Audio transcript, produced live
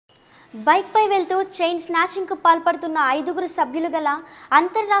Bike పై వెళ్తూ chain snatching కు పాల్పడుతున్న 5గురు సభ్యులు గల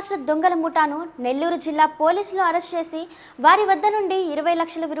అంతర్రాష్ట్ర దొంగల ముఠాను నెల్లూరు జిల్లా పోలీసులు అరెస్ట్ చేసి వారి వద్ద నుండి 20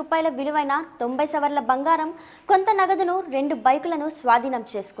 లక్షల రూపాయల విలువైన 90 సవర్ల బంగారం, కొంత నగదును, 2 బైకులను స్వాధీనం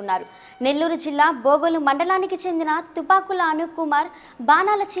చేసుకున్నారు. నెల్లూరు జిల్లా బోగోలు మండలానికి చెందిన తుపాకుల అనూప్ కుమార్,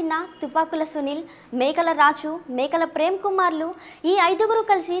 బాణాల చిన్న, తుపాకుల సునీల్, మేకల రాజు, మేకల ప్రేమ్ కుమార్లు ఈ 5గురు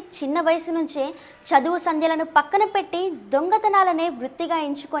కలిసి చిన్న వయసు నుంచే చదువు సంధ్యలను పక్కన పెట్టి దొంగతనాలనే వృత్తిగా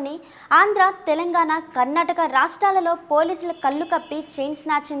ఎంచుకొని ఆంధ్ర, తెలంగాణ, కర్ణాటక రాష్ట్రాలలో పోలీసుల కళ్ళు కప్పి చైన్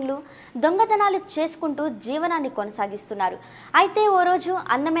స్నాచింగ్లు, దొంగతనాలు చేసుకుంటూ జీవనాన్ని కొనసాగిస్తున్నారు. అయితే ఓ రోజు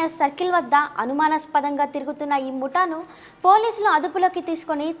అన్నమయ్య సర్కిల్ వద్ద అనుమానాస్పదంగా తిరుగుతున్న ఈ ముఠాను పోలీసులు అదుపులోకి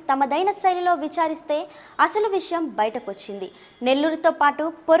తీసుకొని తమదైన శైలిలో విచారిస్తే అసలు విషయం బయటకొచ్చింది. నెల్లూరుతో పాటు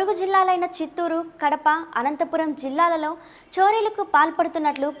పొరుగు జిల్లాలైన చిత్తూరు, కడప, అనంతపురం జిల్లాలలో చోరీలకు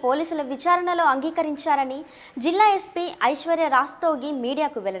పాల్పడుతున్నట్లు పోలీసుల విచారణలో అంగీకరించారని జిల్లా ఎస్పీ ఐశ్వర్య రాస్తోగి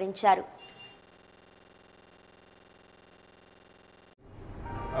మీడియాకు వెల్లడించారు.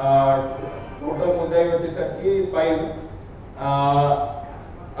 టోటల్ ముద్దాయి వచ్చేసరికి 5.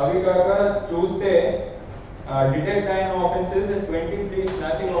 అవి కాక చూస్తే డిటెక్ట్ అయిన offences 23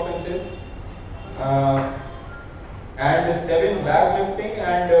 snatching offences and 7 bag lifting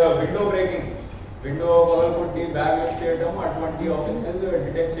and window breaking, window పగలగొట్టి బ్యాగ్ లిఫ్ట్ చేయడం, అటువంటి ఆఫెన్సెస్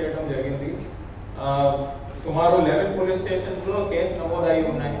డిటెక్ట్ చేయడం జరిగింది. సుమారు 11 పోలీస్ స్టేషన్స్లో కేసు నమోదయ్యి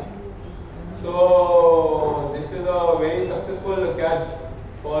ఉన్నాయి. So this is a very successful catch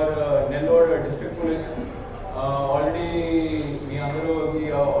for Nellore district police. Already me అందరూకి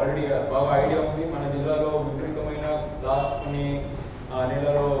already బాగా ఐడియా ఉంది, మన జిల్లాలో విపరీతమైన లాస్ట్ కొన్ని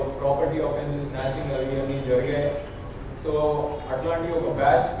నెలలో ప్రాపర్టీ ఆఫెన్సెస్, స్నాచింగ్ అవి జరిగాయి. సో అట్లాంటి ఒక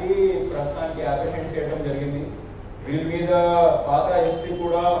బ్యాచ్కి ప్రస్తుతానికి అప్రిహెండ్ చేయడం జరిగింది. వీళ్ళ మీద పాత హిస్టరీ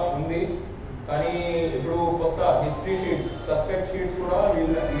కూడా ఉంది, కానీ ఇప్పుడు కొత్త హిస్టరీ షీట్స్, సస్పెక్ట్ షీట్స్ కూడా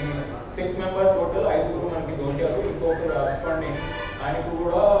వీళ్ళ 6 మెంబర్స్ టోటల్ 5గురు మనకి దొరికారు. ఇంకొకరు రెస్పాండింగ్, ఆయనకు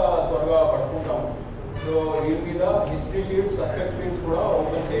కూడా త్వరగా పట్టుకుంటాము. సో వీళ్ళ మీద హిస్టరీ షీట్స్, సస్పెక్ట్ షీట్స్ కూడా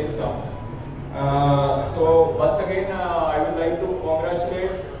ఓపెన్ చేయిస్తాం. So once again I would like to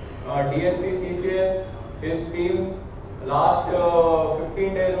congratulate DSP CCS, his team. Last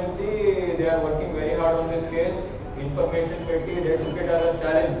 15 days నుంచి they are working very hard on this case. Information పెట్టి they took it as a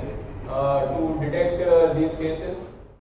challenge to detect these cases.